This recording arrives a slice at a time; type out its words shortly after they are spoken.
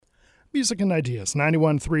Music and Ideas,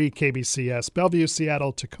 91.3 KBCS, Bellevue,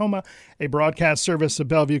 Seattle, Tacoma, a broadcast service of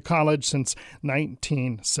Bellevue College since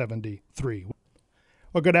 1973.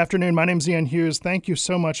 Well, good afternoon. My name's Ian Hughes. Thank you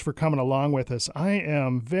so much for coming along with us. I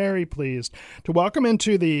am very pleased to welcome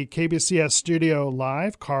into the KBCS studio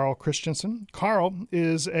live Carl Christensen. Carl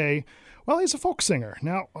is he's a folk singer.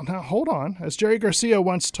 Now hold on. As Jerry Garcia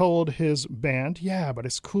once told his band, yeah, but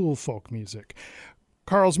it's cool folk music.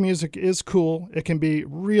 Carl's music is cool. It can be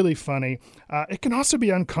really funny. It can also be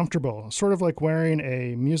uncomfortable, sort of like wearing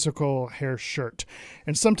a musical hair shirt.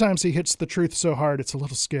 And sometimes he hits the truth so hard it's a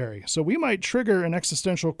little scary. So we might trigger an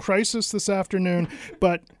existential crisis this afternoon,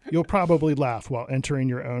 but you'll probably laugh while entering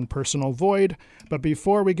your own personal void. But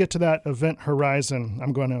before we get to that event horizon,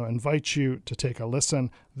 I'm going to invite you to take a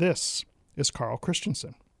listen. This is Carl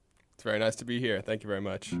Christensen. It's very nice to be here. Thank you very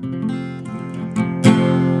much.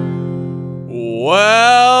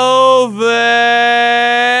 Well,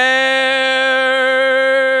 there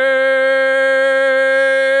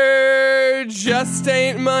just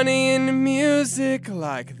ain't money in music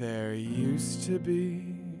like there used to be.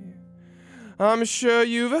 I'm sure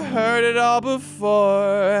you've heard it all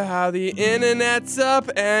before, how the internet's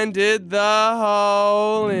upended the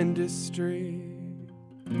whole industry.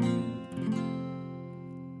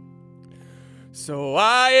 So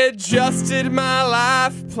I adjusted my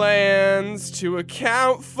life plans to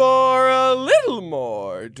account for a little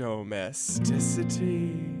more domesticity.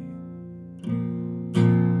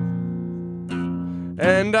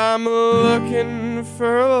 And I'm looking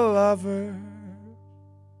for a lover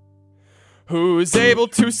who's able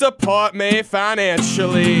to support me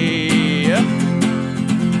financially.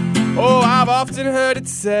 Oh, I've often heard it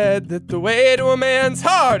said that the way to a man's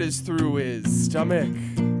heart is through his stomach.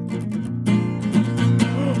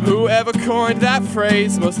 Whoever coined that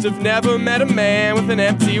phrase must have never met a man with an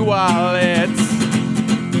empty wallet.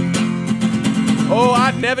 Oh,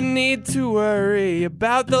 I'd never need to worry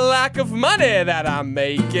about the lack of money that I'm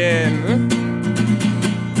making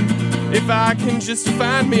if I can just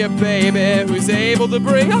find me a baby who's able to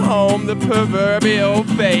bring home the proverbial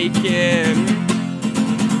bacon.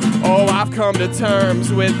 Oh, I've come to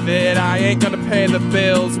terms with it. I ain't gonna pay the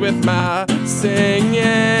bills with my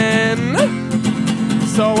singing.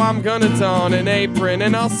 So I'm gonna don an apron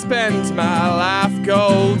and I'll spend my life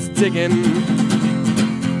gold digging.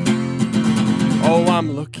 Oh,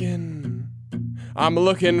 I'm looking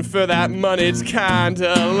for that moneyed kind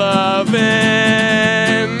of loving.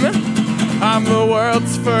 I'm the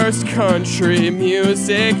world's first country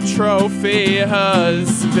music trophy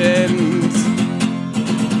husband.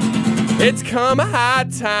 It's come a high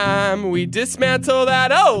time we dismantle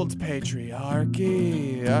that old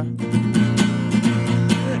patriarchy.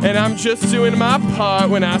 And I'm just doing my part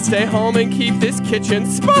when I stay home and keep this kitchen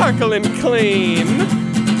sparkling clean.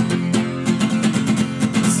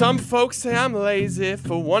 Some folks say I'm lazy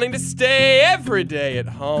for wanting to stay every day at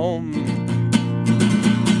home.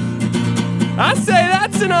 I say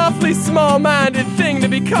that's an awfully small-minded thing to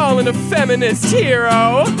be calling a feminist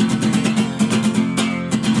hero.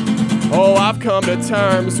 Oh, I've come to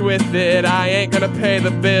terms with it. I ain't gonna pay the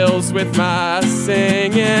bills with my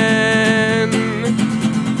singing.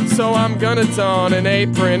 So I'm gonna don an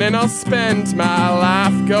apron and I'll spend my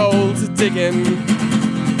life gold digging.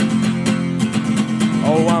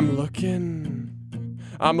 Oh, I'm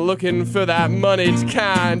looking for that moneyed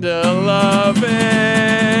kind of loving.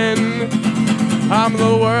 I'm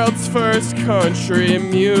the world's first country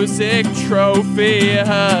music trophy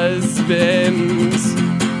husband.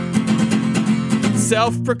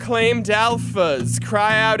 Self-proclaimed alphas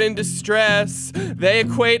cry out in distress. They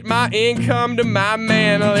equate my income to my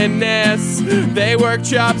manliness. They work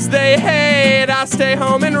jobs they hate. I stay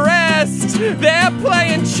home and rest. They're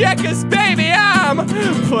playing checkers, baby. I'm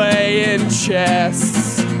playing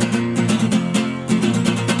chess.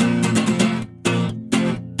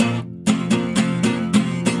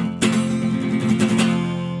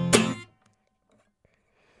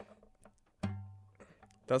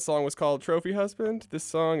 That song was called Trophy Husband. This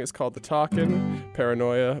song is called The Talkin'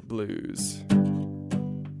 Paranoia Blues.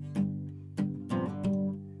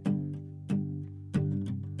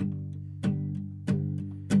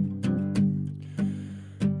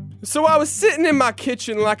 So I was sitting in my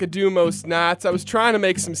kitchen like I do most nights. I was trying to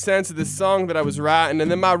make some sense of this song that I was writing, and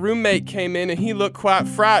then my roommate came in and he looked quite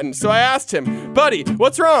frightened. So I asked him, "Buddy,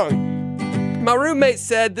 what's wrong?" My roommate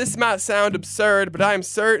said, "This might sound absurd, but I am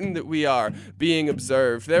certain that we are being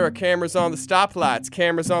observed. There are cameras on the stoplights,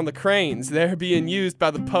 cameras on the cranes. They're being used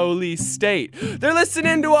by the police state. They're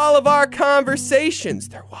listening to all of our conversations.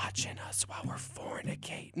 They're watching us while we're fornicating.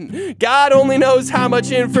 fornicating. God only knows how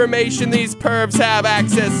much information these pervs have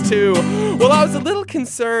access to. Well, I was a little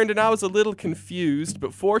concerned and I was a little confused,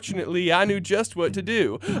 but fortunately I knew just what to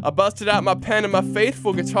do. I busted out my pen and my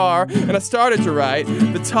faithful guitar, and I started to write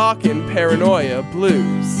the Talkin' Paranoia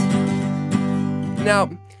Blues. Now,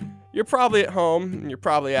 you're probably at home and you're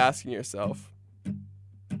probably asking yourself,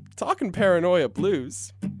 Talkin' Paranoia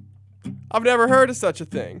Blues? I've never heard of such a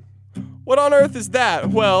thing. What on earth is that?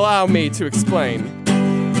 Well, allow me to explain.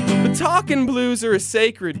 The Talkin' Blues are a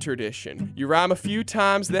sacred tradition. You rhyme a few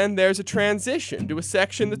times, then there's a transition to a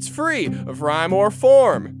section that's free of rhyme or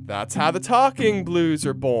form. That's how the Talking Blues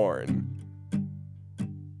are born.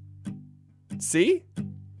 See?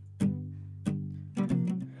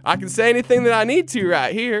 I can say anything that I need to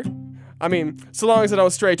right here. I mean, so long as I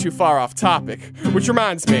don't stray too far off topic. Which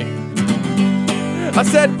reminds me. I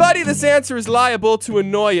said, buddy, this answer is liable to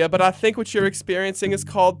annoy ya, but I think what you're experiencing is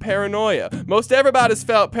called paranoia. Most everybody's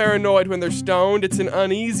felt paranoid when they're stoned. It's an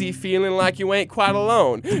uneasy feeling like you ain't quite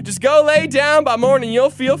alone. Just go lay down, by morning you'll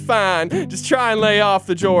feel fine. Just try and lay off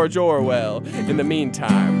the George Orwell in the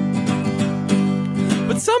meantime.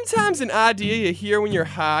 But sometimes an idea you hear when you're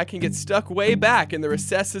high can get stuck way back in the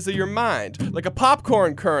recesses of your mind, like a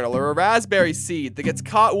popcorn kernel or a raspberry seed that gets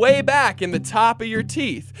caught way back in the top of your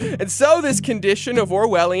teeth. And so this condition of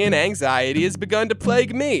Orwellian anxiety has begun to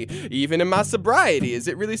plague me, even in my sobriety. Is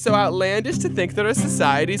it really so outlandish to think that our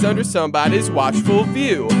society's under somebody's watchful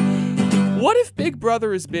view? What if Big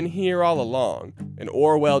Brother has been here all along, and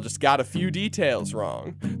Orwell just got a few details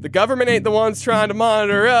wrong? The government ain't the ones trying to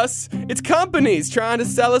monitor us. It's companies trying to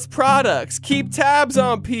sell us products, keep tabs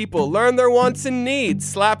on people, learn their wants and needs,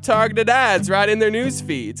 slap targeted ads right in their news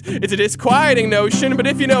feeds. It's a disquieting notion, but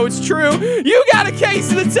if you know it's true, you got a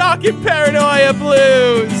case of the Talkin' Paranoia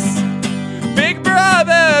Blues.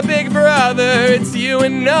 Big brother, it's you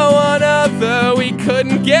and no one other. We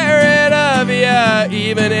couldn't get rid of ya,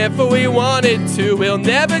 even if we wanted to. We'll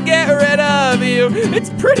never get rid of you. It's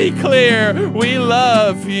pretty clear we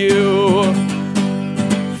love you.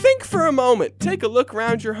 Think for a moment. Take a look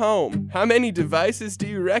around your home. How many devices do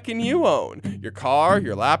you reckon you own? Your car,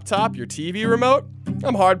 your laptop, your TV remote?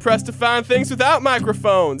 I'm hard-pressed to find things without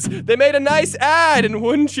microphones. They made a nice ad, and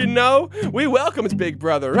wouldn't you know, we welcomed Big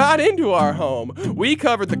Brother right into our home. We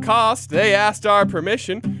covered the cost, they asked our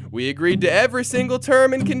permission. We agreed to every single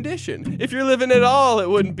term and condition. If you're living at all, it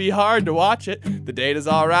wouldn't be hard to watch it. The data's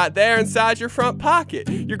all right there inside your front pocket.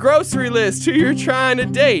 Your grocery list, who you're trying to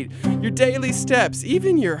date, your daily steps,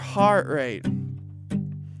 even your heart rate.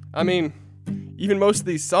 I mean, even most of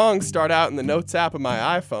these songs start out in the Notes app of my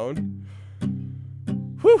iPhone.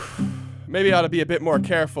 Whew, maybe I ought to be a bit more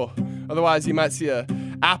careful. Otherwise, you might see a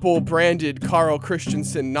Apple-branded Carl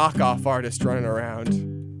Christensen knockoff artist running around.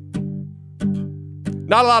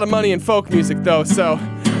 Not a lot of money in folk music, though, so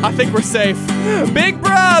I think we're safe. Big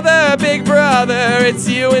brother, it's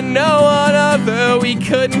you and no one other. We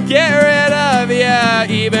couldn't get rid of ya,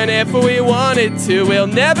 even if we wanted to. We'll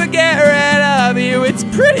never get rid of you. It's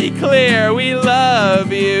pretty clear we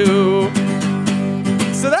love you.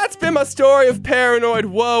 So that's been my story of paranoid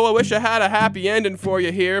woe. I wish I had a happy ending for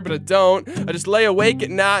you here, but I don't. I just lay awake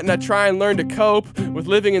at night and I try and learn to cope with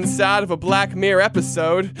living inside of a Black Mirror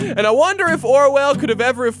episode. And I wonder if Orwell could have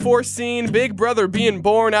ever foreseen Big Brother being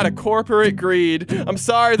born out of corporate greed. I'm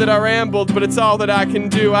sorry that I rambled, but it's all that I can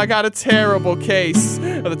do. I got a terrible case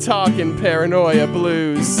of the Talkin' Paranoia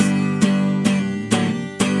Blues.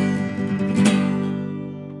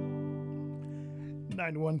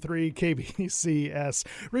 913 KBCS.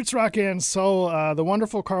 Roots Rock and Soul, the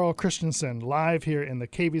wonderful Carl Christensen live here in the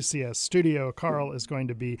KBCS studio. Carl is going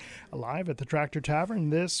to be live at the Tractor Tavern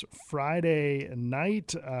this Friday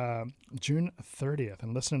night, June 30th.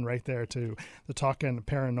 And listening right there to the Talkin'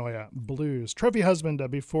 Paranoia Blues. Trophy Husband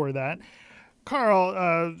before that.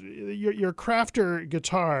 Carl, your crafter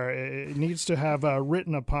guitar needs to have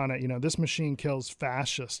written upon it, this machine kills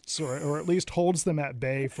fascists, or at least holds them at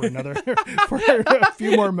bay for another for a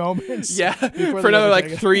few more moments. Yeah, for another like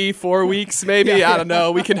 3-4 weeks, maybe. Yeah. I don't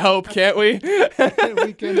know. We can hope, can't we?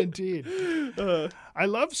 We can indeed. I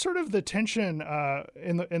love sort of the tension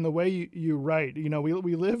in the way you write.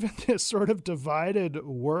 We live in this sort of divided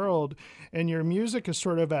world, and your music is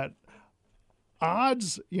sort of at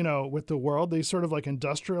odds, with the world, these sort of like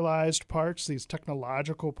industrialized parts, these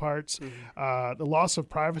technological parts, the loss of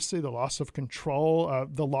privacy, the loss of control,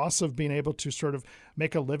 the loss of being able to sort of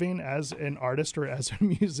make a living as an artist or as a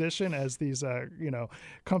musician, as these,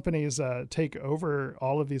 companies take over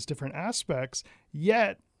all of these different aspects.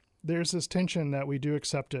 Yet there's this tension that we do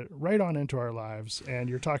accept it right on into our lives. And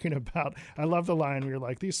you're talking about, I love the line where you're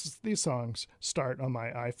like, these songs start on my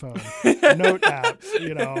iPhone note app.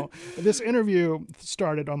 This interview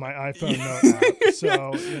started on my iPhone note app.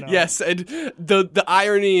 So, Yes, and the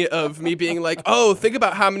irony of me being like, oh, think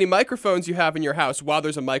about how many microphones you have in your house while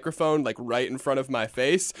there's a microphone like right in front of my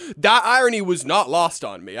face. That irony was not lost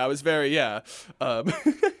on me. I was very,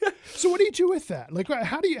 So what do you do with that? Like,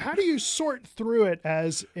 how do you sort through it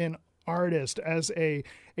as an artist, as a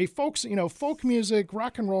folk music,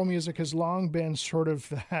 rock and roll music has long been sort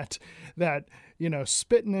of that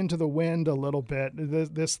spitting into the wind a little bit.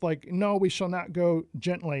 This like, no, we shall not go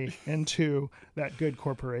gently into that good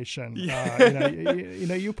corporation.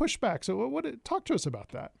 You push back. So talk to us about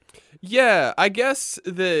that. Yeah, I guess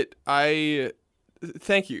that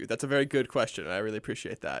thank you. That's a very good question. I really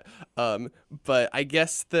appreciate that. But I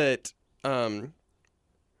guess that I'm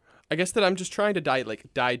just trying to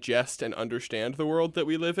digest and understand the world that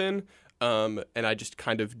we live in. And I just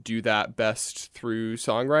kind of do that best through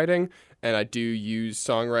songwriting. And I do use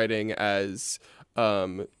songwriting as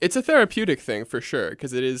it's a therapeutic thing for sure,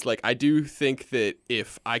 because it is like, I do think that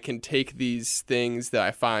if I can take these things that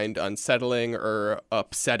I find unsettling or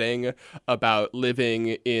upsetting about living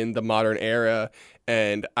in the modern era,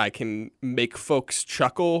 and I can make folks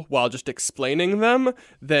chuckle while just explaining them,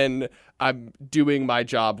 then I'm doing my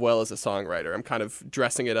job well as a songwriter. I'm kind of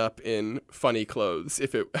dressing it up in funny clothes,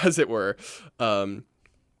 as it were, and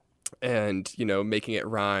making it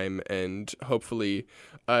rhyme, and hopefully,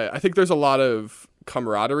 I think there's a lot of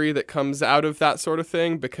camaraderie that comes out of that sort of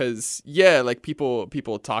thing, because like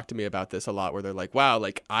people talk to me about this a lot, where they're like, wow,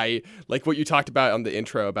 like I like what you talked about on the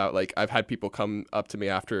intro about like, I've had people come up to me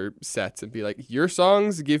after sets and be like, your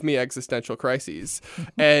songs give me existential crises.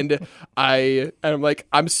 and I'm like,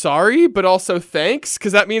 I'm sorry, but also thanks,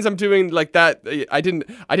 because that means I'm doing like that. I didn't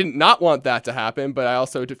not want that to happen, but I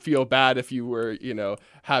also feel bad if you were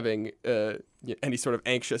having any sort of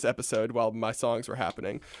anxious episode while my songs were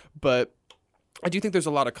happening. But I do think there's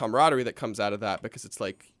a lot of camaraderie that comes out of that, because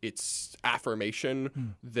it's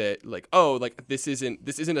affirmation that like, oh, like this isn't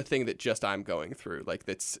a thing that just I'm going through. Like,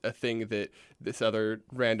 that's a thing that this other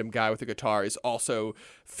random guy with a guitar is also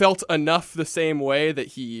felt enough the same way that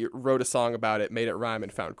he wrote a song about it, made it rhyme,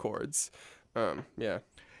 and found chords. Yeah.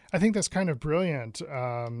 I think that's kind of brilliant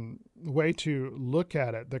way to look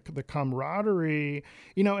at it. The camaraderie,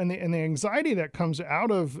 and the anxiety that comes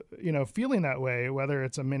out of feeling that way, whether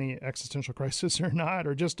it's a mini existential crisis or not,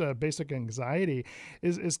 or just a basic anxiety,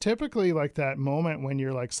 is typically like that moment when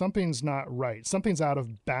you're like, something's not right, something's out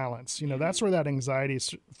of balance. That's where that anxiety,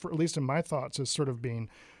 for, at least in my thoughts, is sort of being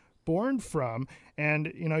born from.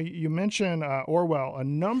 And you mentioned Orwell a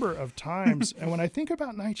number of times, and when I think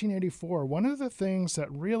about 1984, one of the things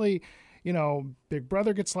that really, Big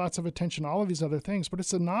Brother gets lots of attention, all of these other things, but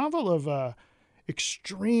it's a novel of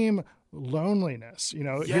extreme loneliness.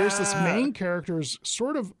 Here's this main character's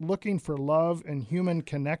sort of looking for love and human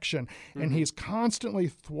connection, and he's constantly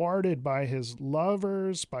thwarted by his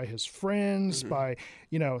lovers, by his friends, by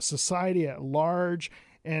society at large.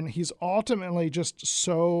 And he's ultimately just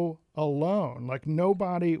so alone. Like,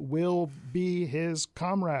 nobody will be his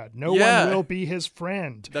comrade. No one will be his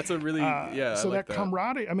friend. That's a really, so like that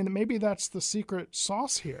camaraderie, I mean, maybe that's the secret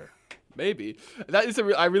sauce here. Maybe. That is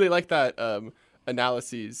I really like that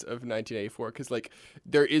analyses of 1984, because like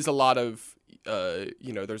there is a lot of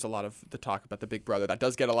there's a lot of the talk about the Big Brother that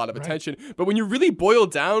does get a lot of attention, but when you really boil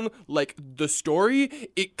down like the story,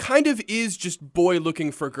 it kind of is just boy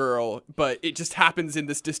looking for girl, but it just happens in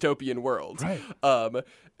this dystopian world,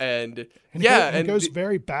 and it goes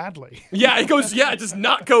very badly. It does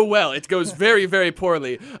not go well. It goes very, very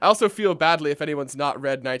poorly. I also feel badly if anyone's not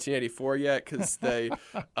read 1984 yet, because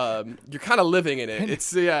you're kind of living in it.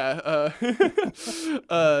 It's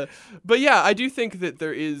but yeah, I do think that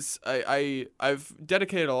there is. I've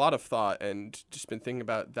dedicated a lot of thought and just been thinking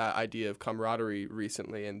about that idea of camaraderie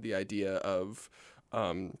recently, and the idea of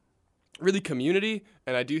really community.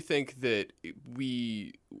 And I do think that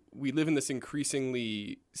we live in this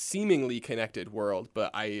increasingly seemingly connected world,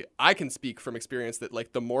 but I can speak from experience that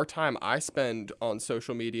like the more time I spend on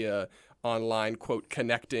social media, online, quote,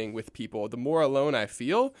 connecting with people, the more alone I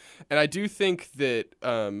feel. And I do think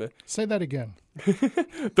that say that again.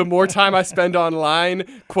 The more time I spend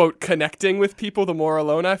online, quote, connecting with people, the more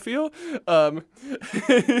alone I feel. But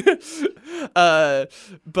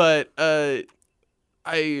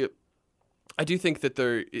I do think that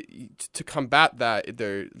to combat that,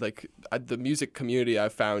 the music community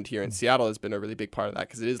I've found here in Seattle has been a really big part of that,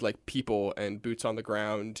 because it is like people and boots on the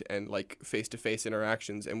ground and like face-to-face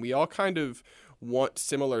interactions, and we all kind of want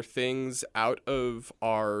similar things out of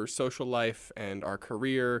our social life and our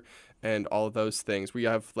career and all of those things. We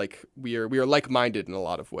have like we are like-minded in a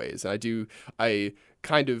lot of ways. And I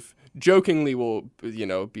kind of jokingly will,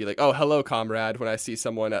 be like, "Oh, hello, comrade," when I see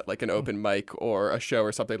someone at like an open mic or a show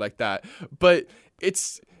or something like that. But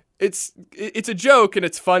it's a joke, and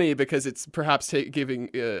it's funny because it's perhaps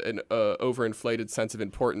giving an overinflated sense of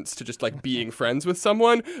importance to just like being friends with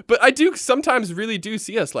someone. But I do sometimes really do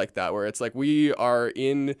see us like that, where it's like we are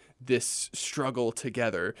in this struggle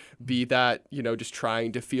together, be that, just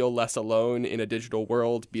trying to feel less alone in a digital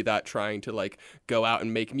world, be that trying to like go out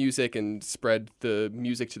and make music and spread the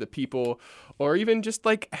music to the people, or even just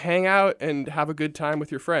like hang out and have a good time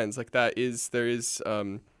with your friends. Like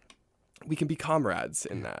we can be comrades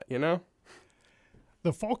in that,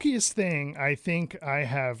 The folkiest thing I think I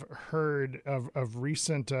have heard of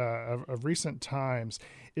recent times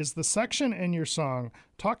is the section in your song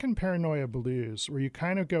 "Talkin' Paranoia Blues," where you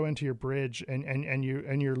kind of go into your bridge and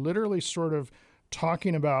you're literally sort of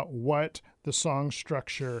talking about what the song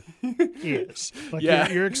structure is. Like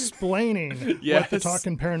you're explaining what the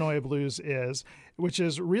Talkin' Paranoia Blues is, which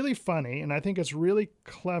is really funny, and I think it's really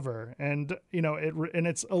clever, and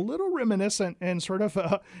it's a little reminiscent and sort of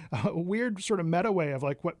a weird sort of meta way of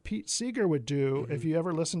like what Pete Seeger would do if you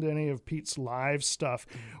ever listen to any of Pete's live stuff,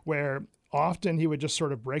 where often he would just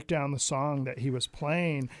sort of break down the song that he was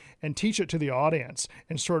playing and teach it to the audience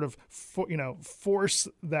and sort of force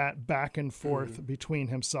that back and forth between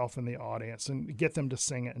himself and the audience and get them to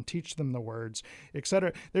sing it and teach them the words,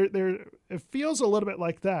 etc. It feels a little bit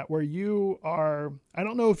like that, where you are, I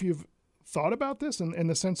don't know if you've thought about this in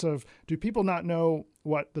the sense of, do people not know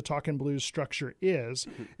what the Talkin' Blues structure is?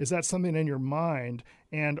 Is that something in your mind?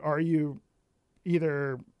 And are you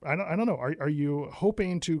either, I don't know, are you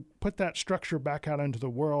hoping to put that structure back out into the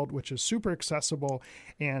world, which is super accessible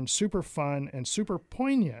and super fun and super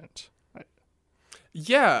poignant?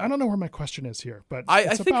 I don't know where my question is here, but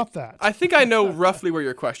it's about that. I think I know roughly where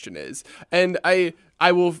your question is. And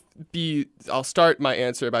I'll start my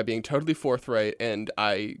answer by being totally forthright, and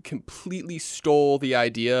I completely stole the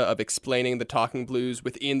idea of explaining the Talking Blues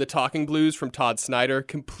within the Talking Blues from Todd Snyder.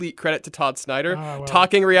 Complete credit to Todd Snyder.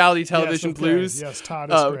 Talking Reality Television Blues. Yes, Todd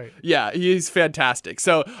is great. Yeah, he's fantastic.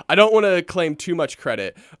 So I don't want to claim too much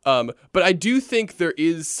credit, but I do think there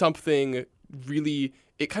is something really,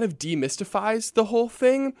 it kind of demystifies the whole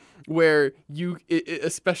thing, where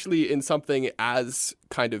especially in something as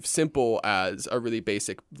kind of simple as a really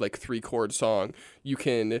basic like 3-chord song,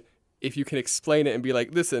 if you can explain it and be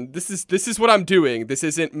like, listen, this is what I'm doing. This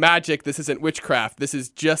isn't magic. This isn't witchcraft. This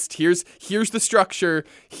is just here's the structure.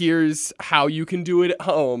 Here's how you can do it at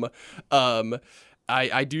home.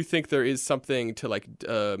 I do think there is something to like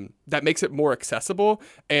that makes it more accessible,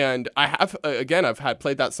 and I have I've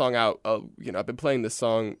played that song out. I've been playing this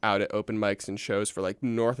song out at open mics and shows for like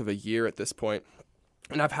north of a year at this point,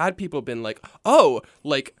 and I've had people been like, "Oh,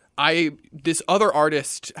 like this other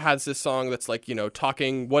artist has this song that's like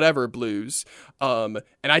talking whatever blues," and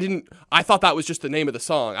I thought that was just the name of the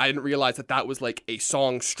song. I didn't realize that was like a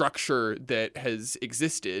song structure that has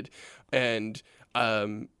existed, and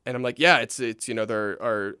I'm like, yeah, it's there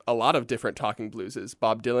are a lot of different talking blueses.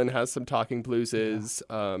 Bob Dylan has some talking blueses.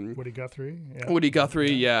 Woody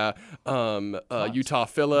Guthrie, Utah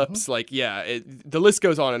Phillips, the list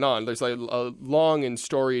goes on and on. There's like a long and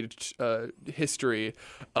storied history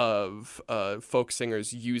of folk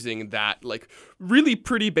singers using that like really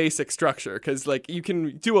pretty basic structure, because like you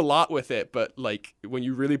can do a lot with it, but like when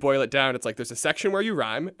you really boil it down, it's like there's a section where you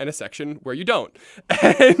rhyme and a section where you don't,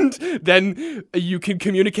 and then you can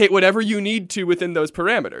communicate whatever you need to within those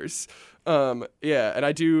parameters.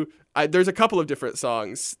 And there's a couple of different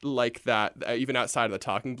songs like that, even outside of the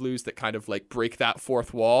Talking Blues, that kind of like break that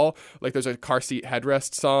fourth wall. Like there's a Car Seat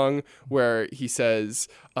Headrest song where he says,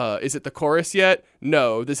 is it the chorus yet?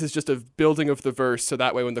 No, this is just a building of the verse, so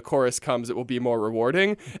that way when the chorus comes, it will be more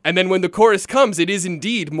rewarding. And then when the chorus comes, it is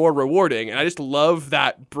indeed more rewarding. And I just love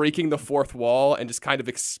that breaking the fourth wall and just kind of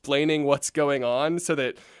explaining what's going on, so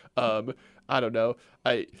that I don't know.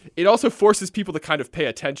 It also forces people to kind of pay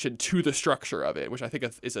attention to the structure of it, which I think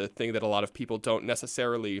is a thing that a lot of people don't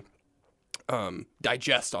necessarily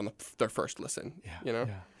digest on their first listen. Yeah.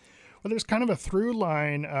 Well, there's kind of a through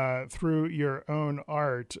line through your own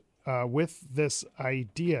art with this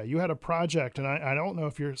idea. You had a project, and I don't know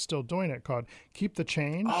if you're still doing it, called Keep the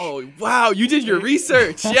Change. Oh, wow. You did your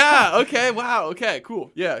research. Yeah. Okay. Wow. Okay, cool.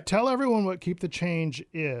 Yeah. Tell everyone what Keep the Change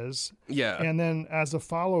is. Yeah. And then as a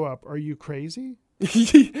follow-up, are you crazy?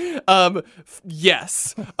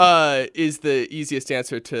 Yes, is the easiest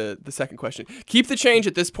answer to the second question. Keep the Change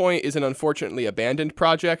at this point is an unfortunately abandoned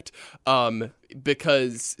project,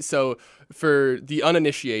 because, so for the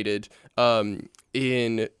uninitiated, in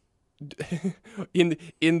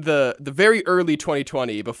the very early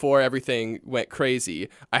 2020, before everything went crazy,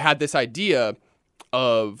 I had this idea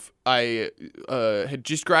of, I had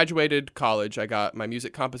just graduated college. I got my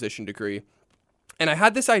music composition degree. And I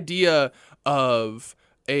had this idea of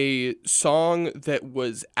a song that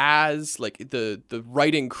was as, like, the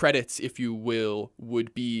writing credits, if you will,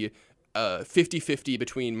 would be 50-50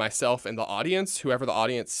 between myself and the audience, whoever the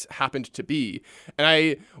audience happened to be. And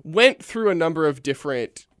I went through a number of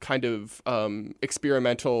different kind of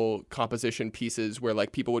experimental composition pieces where,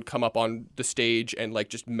 like, people would come up on the stage and, like,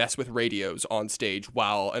 just mess with radios on stage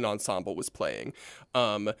while an ensemble was playing.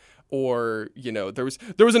 Or, you know, there was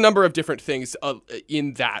a number of different things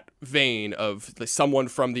in that vein of, like, someone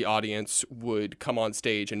from the audience would come on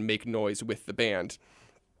stage and make noise with the band.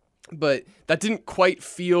 But that didn't quite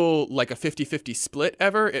feel like a 50-50 split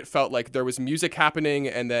ever. It felt like there was music happening,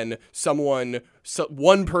 and then one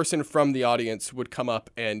person from the audience would come up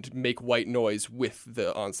and make white noise with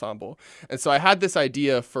the ensemble. And so I had this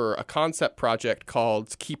idea for a concept project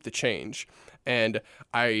called Keep the Change. And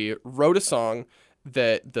I wrote a song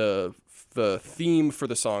that the theme for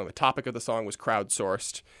the song, the topic of the song, was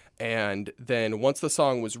crowdsourced. And then once the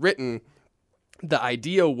song was written, the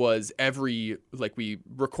idea was we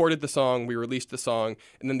recorded the song, we released the song,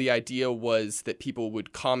 and then the idea was that people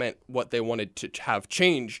would comment what they wanted to have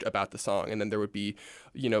changed about the song. And then there would be,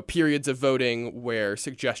 you know, periods of voting where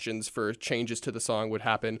suggestions for changes to the song would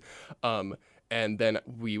happen. And then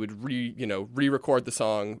we would re-record the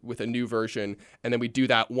song with a new version, and then we do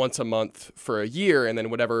that once a month for a year, and then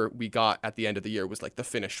whatever we got at the end of the year was like the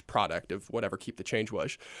finished product of whatever Keep the Change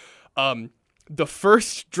was. The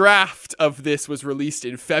first draft of this was released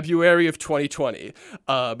in February of 2020.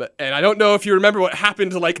 And I don't know if you remember what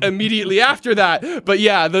happened like immediately after that, but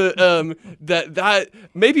yeah, that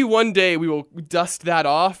maybe one day we will dust that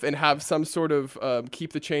off and have some sort of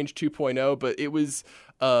Keep the Change 2.0, but it was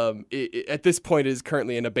at this point is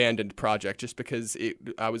currently an abandoned project just because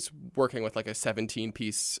I was working with like a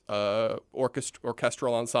 17-piece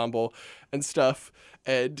orchestral ensemble and stuff,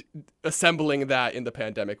 and assembling that in the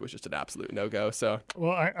pandemic was just an absolute no-go. So,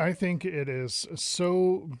 well, I think it is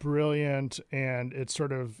so brilliant, and it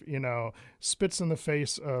sort of, you know, spits in the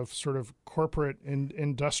face of sort of corporate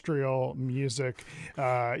industrial music,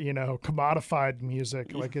 you know, commodified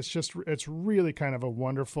music. Like it's really kind of a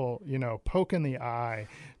wonderful, you know, poke in the eye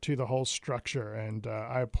to the whole structure, and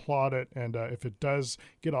I applaud it. And if it does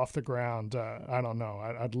get off the ground, I don't know,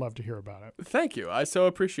 I'd love to hear about it. Thank you. I so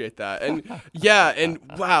appreciate that. And yeah, and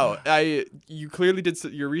wow, you clearly did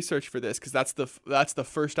your research for this, because that's the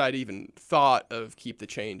first I'd even thought of Keep the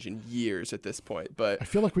Change in years at this point. But I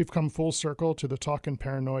feel like we've come full circle to the Talkin'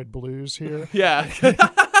 Paranoid Blues here. Yeah.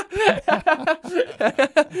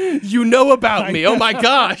 You know about me. Oh my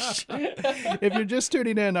gosh. If you're just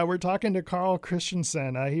tuning in, we're talking to Carl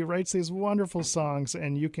Christensen. He writes these wonderful songs,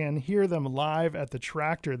 and you can hear them live at the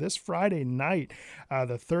Tractor this Friday night,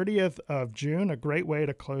 the 30th of June. A great way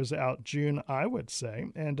to close out June, I would say.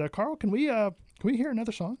 And Carl, can we hear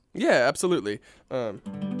another song? Yeah, absolutely.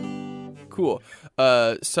 Cool.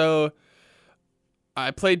 So I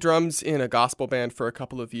played drums in a gospel band for a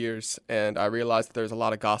couple of years, and I realized that there's a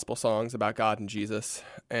lot of gospel songs about God and Jesus,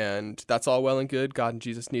 and that's all well and good. God and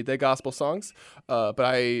Jesus need their gospel songs, but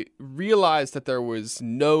I realized that there was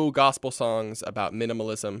no gospel songs about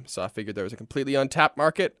minimalism, so I figured there was a completely untapped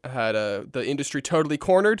market. I had the industry totally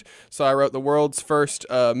cornered, so I wrote the world's first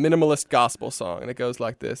minimalist gospel song, and it goes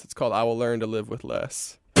like this. It's called I Will Learn to Live with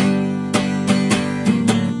Less.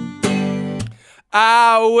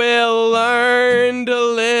 I will learn to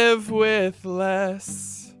live with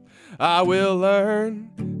less. I will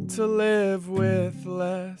learn to live with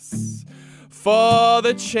less. For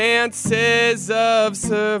the chances of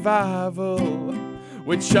survival,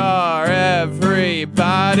 which are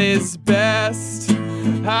everybody's best,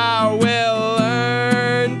 I will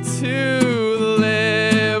learn to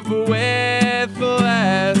live with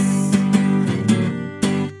less.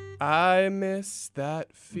 I miss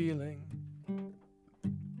that feeling,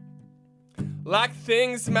 like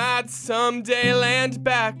things might someday land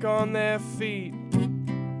back on their feet.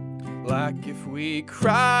 Like if we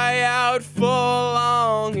cry out for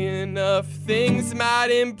long enough, things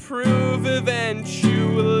might improve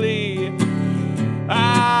eventually.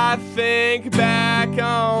 I think back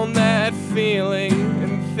on that feeling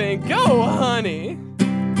and think, oh honey,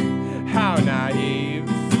 how naive.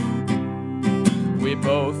 We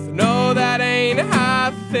both know that ain't how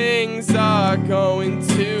going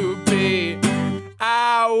to be.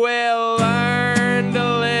 I will learn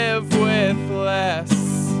to live with less.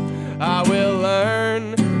 I will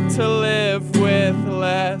learn to live with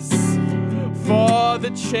less. For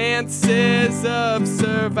the chances of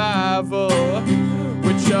survival,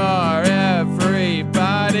 which are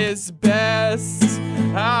everybody's best,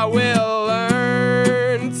 I will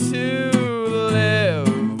learn to live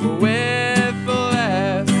with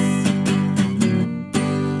less.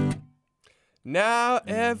 Now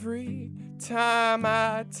every time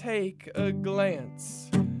I take a glance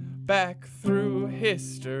back through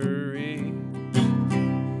history,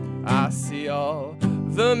 I see all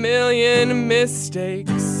the million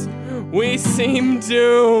mistakes we seem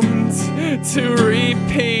doomed to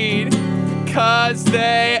repeat, 'cause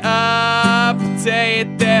they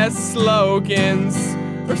update their slogans,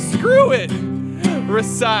 or screw it,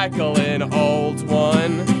 recycle an old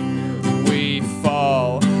one. We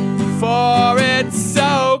fall for it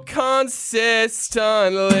so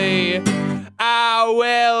consistently. I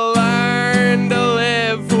will learn to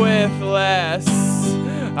live with less.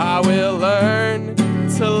 I will learn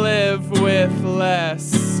to live with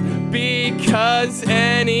less, because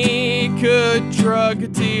any good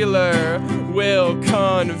drug dealer will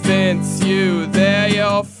convince you they're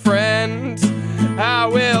your friend. I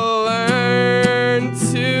will learn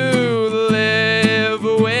to live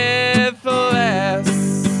with less.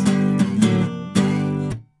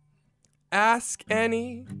 Ask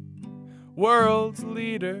any world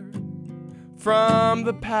leader from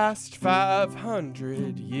the past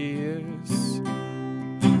 500 years.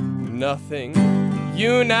 Nothing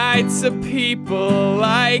unites a people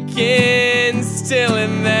like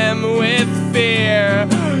instilling them with fear.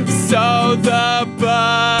 So the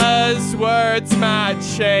buzzwords might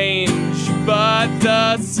change, but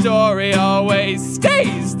the story always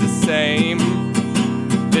stays the same.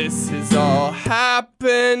 This has all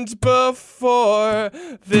happened before.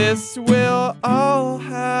 This will all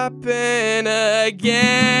happen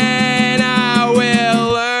again. I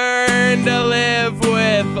will learn to live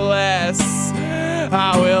with less.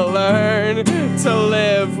 I will learn to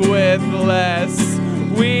live with less.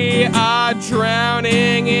 We are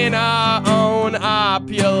drowning in our own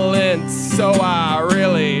opulence, so I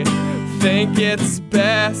really think it's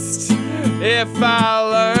best if I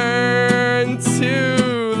learn to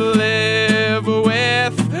live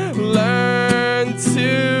with, learn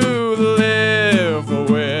to live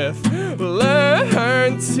with,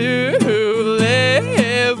 learn to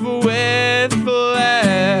live with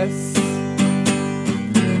less.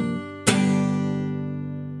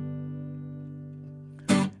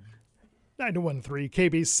 92.13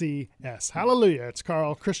 KBCS. Hallelujah. It's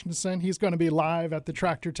Carl Christensen. He's going to be live at the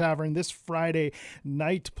Tractor Tavern this Friday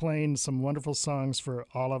night playing some wonderful songs for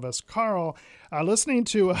all of us. Carl, listening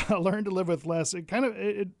to Learn to Live with Less,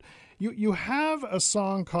 you have a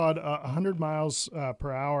song called 100 Miles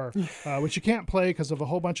Per Hour, which you can't play because of a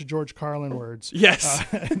whole bunch of George Carlin words. Yes.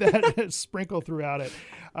 That sprinkle throughout it.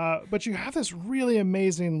 But you have this really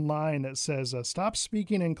amazing line that says, stop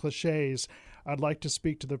speaking in cliches. I'd like to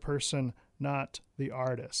speak to the person, not the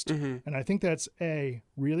artist. Mm-hmm. And I think that's a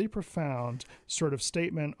really profound sort of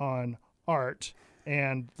statement on art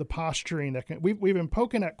and the posturing that we've been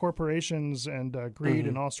poking at corporations and greed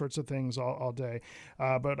and all sorts of things all day.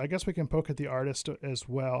 But I guess we can poke at the artist as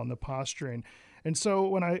well and the posturing. And so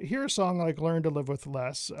when I hear a song like Learn to Live with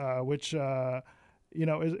Less, which,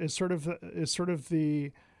 is sort of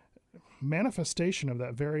the manifestation of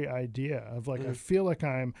that very idea of like, I feel like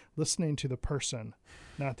I'm listening to the person,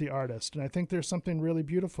 not the artist. And I think there's something really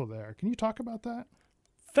beautiful there. Can you talk about that?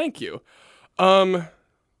 Thank you. Wow,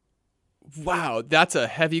 that's a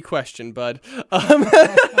heavy question, bud.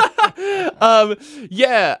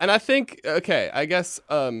 Yeah, and I think, I guess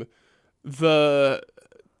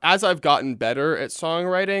as I've gotten better at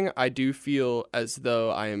songwriting, I do feel as though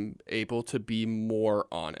I am able to be more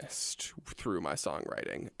honest through my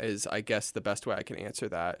songwriting, is I guess the best way I can answer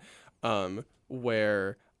that.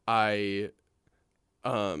 Where one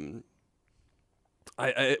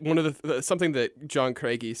of the something that John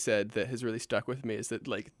Craigie said that has really stuck with me is that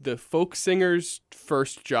like the folk singer's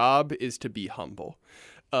first job is to be humble,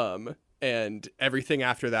 and everything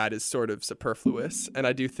after that is sort of superfluous. And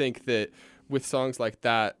I do think that with songs like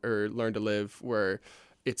that or Learn to Live, where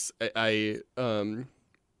it's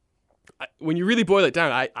when you really boil it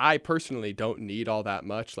down, I personally don't need all that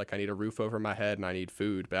much. Like I need a roof over my head and I need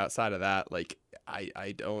food, but outside of that, like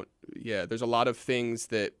I don't. Yeah, there's a lot of things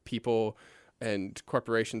that people and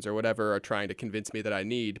corporations or whatever are trying to convince me that I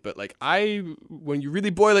need, but like when you really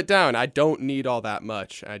boil it down, I don't need all that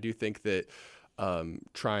much. I do think that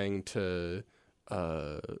trying to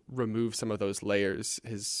remove some of those layers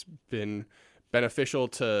has been beneficial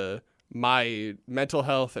to my mental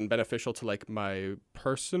health and beneficial to like my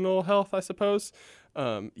personal health, I suppose.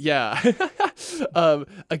 Yeah.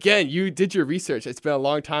 Again, you did your research. It's been a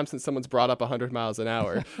long time since someone's brought up 100 miles an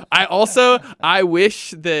hour. I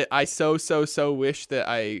wish that I so wish that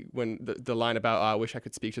when the line about, I wish I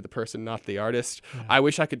could speak to the person, not the artist. Yeah. I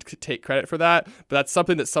wish I could take credit for that, but that's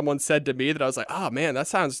something that someone said to me that I was like, oh man, that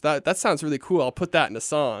sounds really cool. I'll put that in a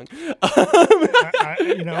song.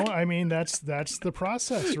 I mean, that's the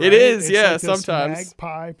process, right? It is. It's yeah. Like this sometimes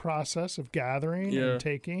magpie process of gathering and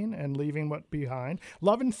taking and leaving what behind.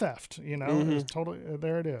 Love and theft, is totally,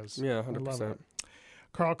 there it is. Yeah, 100%. I love it.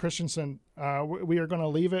 Carl Christensen, we are going to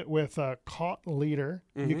leave it with Cult Leader.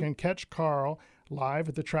 You can catch Carl live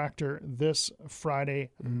at the Tractor this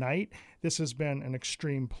Friday night. This has been an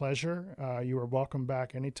extreme pleasure. You are welcome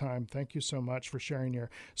back anytime. Thank you so much for sharing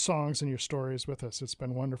your songs and your stories with us. It's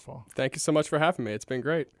been wonderful. Thank you so much for having me. It's been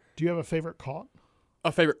great. Do you have a favorite cult?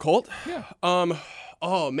 A favorite cult? Yeah.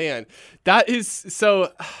 Oh man, that is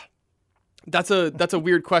so. That's a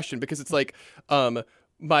weird question because it's like the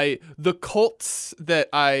cults that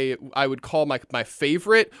I would call my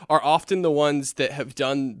favorite are often the ones that have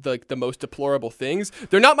done the most deplorable things.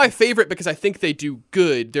 They're not my favorite because I think they do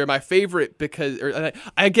good. They're my favorite because,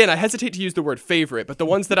 I hesitate to use the word favorite, but the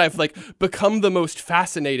ones that I've like become the most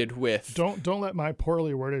fascinated with. Don't let my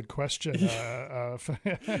poorly worded question.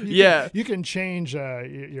 You can change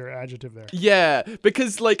your adjective there. Yeah,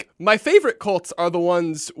 because like my favorite cults are the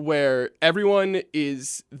ones where everyone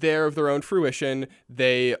is there of their own fruition.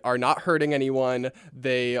 They are not hurting anyone.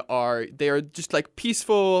 They are just like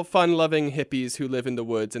peaceful, fun-loving hippies who live in the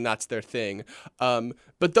woods, and that's their thing.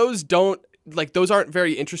 But those aren't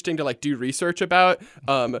very interesting to like do research about.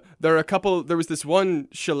 There was this one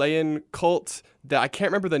Chilean cult that I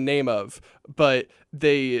can't remember the name of, but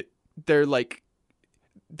they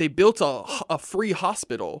built a free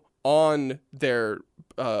hospital on their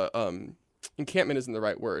encampment isn't the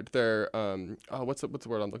right word. Their what's the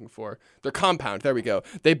word I'm looking for? Their compound. There we go.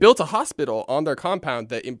 They built a hospital on their compound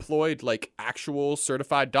that employed like actual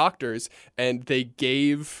certified doctors, and they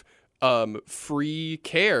gave free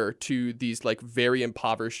care to these like very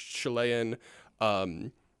impoverished Chilean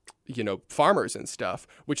farmers and stuff,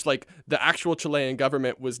 which like the actual Chilean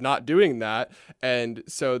government was not doing that. And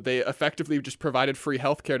so they effectively just provided free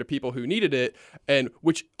healthcare to people who needed it, and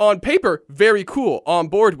which on paper, very cool, on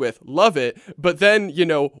board with, love it. But then,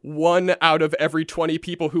 1 out of every 20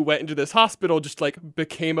 people who went into this hospital just like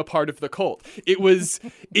became a part of the cult.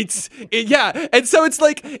 Yeah. And so it's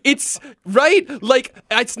like, it's right. Like,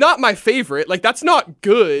 it's not my favorite. Like, that's not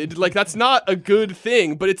good. Like, that's not a good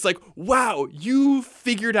thing, but it's like, wow, you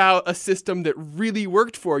figured out a system that really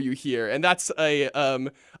worked for you here. And that's I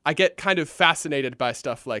get kind of fascinated by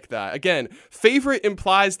stuff like that. Again, favorite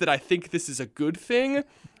implies that I think this is a good thing.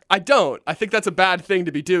 I don't. I think that's a bad thing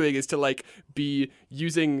to be doing, is to like be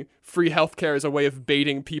using free healthcare as a way of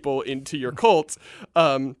baiting people into your cult.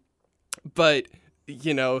 But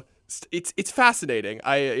it's fascinating.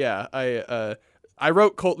 I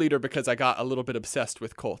wrote Cult Leader because I got a little bit obsessed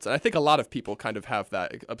with cults. And I think a lot of people kind of have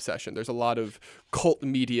that obsession. There's a lot of cult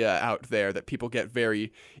media out there that people get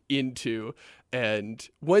very into. And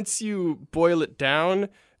once you boil it down,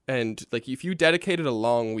 and like if you dedicated a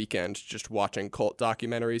long weekend just watching cult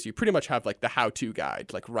documentaries, you pretty much have like the how-to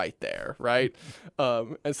guide like right there, right?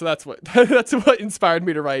 And so that's what inspired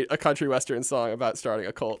me to write a country western song about starting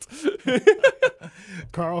a cult.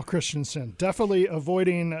 Carl Christensen, definitely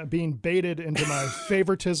avoiding being baited into my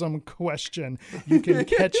favoritism question. You can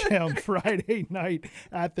catch him Friday night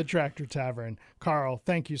at the Tractor Tavern. Carl,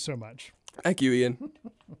 thank you so much. Thank you, Ian. 1,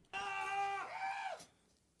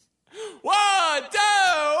 2, 1, 2,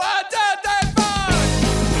 3, 4.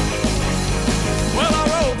 Well,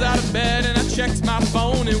 I rolled out of bed and I checked my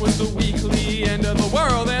phone. It was the weekly end of the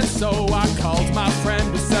world, and so I called my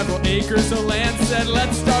friend with several acres of land. Said,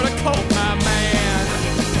 let's start a cult, my man.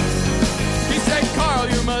 He said, Carl,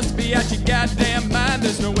 you must be out your goddamn mind.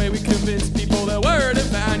 There's no way we convince people that we're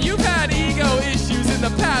divine. You've had ego issues in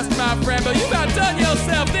the past, my friend, but you've outdone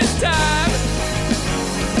yourself this time.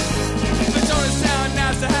 But don't it sound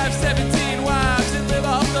nice to have 17 wives and live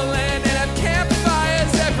off the land and have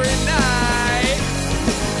campfires every night?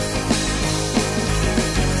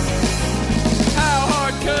 How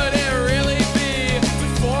hard could it really be to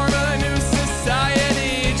form a new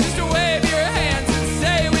society? Just to wave your hands and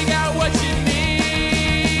say we got what you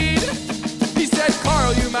need. He said,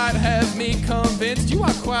 Carl, you might have me convinced. You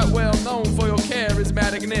are quite well known for your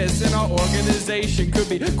charismaticness, and our organization could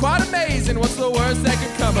be quite amazing. What's the worst that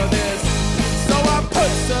could come of this? So I put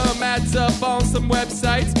put some ads up on some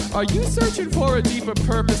websites. Are you searching for a deeper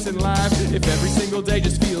purpose in life? If every single day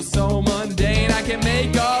just feels so mundane, I can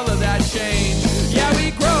make all of that change. Yeah,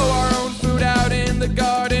 we grow our own food out in the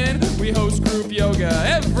garden. We host group yoga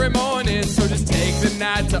every morning. So just take the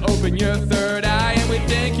night to open your third eye, and we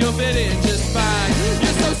think you'll fit in just fine.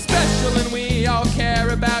 You're so special and we all care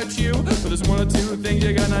about you, but there's one or two things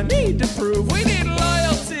you're gonna need to prove. We need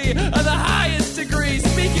loyalty of the highest degree,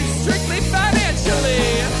 speaking strictly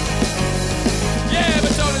financially. Yeah,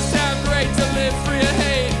 but don't it sound great to live free of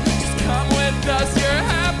hate? Just come with us, your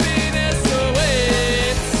happiness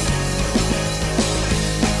awaits.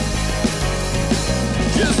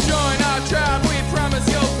 Just join our tribe, we promise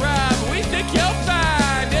you'll thrive. We think you'll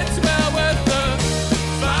find it's well worth the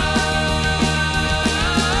fight.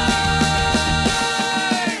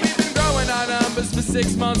 We've been growing our numbers for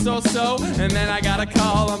 6 months or so, and then I got a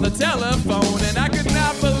call on the telephone, and I could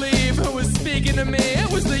not believe who was speaking to me.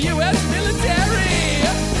 It was the U.S. military.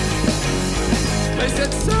 They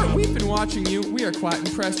said, sir, we've been watching you. We are quite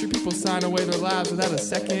impressed. Your people sign away their lives without a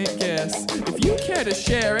second guess. If you care to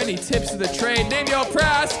share any tips of the trade, name your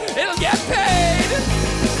price, it'll get paid.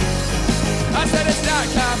 I said it's not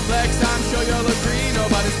complex, I'm sure you'll agree.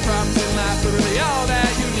 Nobody's problems in life are really all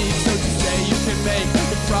that unique. So just say you can make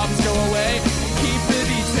the problems go away. Keep the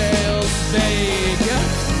details vague.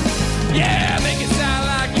 Yeah, make it sound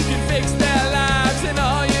like you can fix their lives, and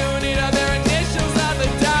all you need are their initials on the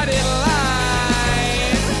dotted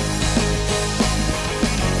line.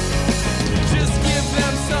 Just give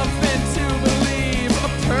them something to believe, a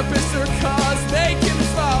purpose or cause they can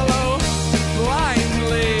follow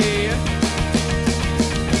blindly.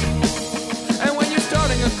 And when you're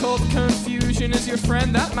starting a cult, confusion is your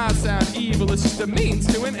friend. That might sound evil, it's just a means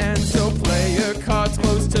to an end. So play your cards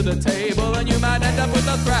close to the table, and you might end up with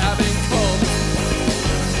a thriving cult.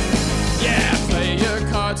 Yeah, play your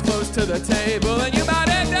cards close to the table, and you might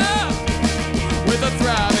end up with a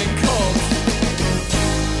thriving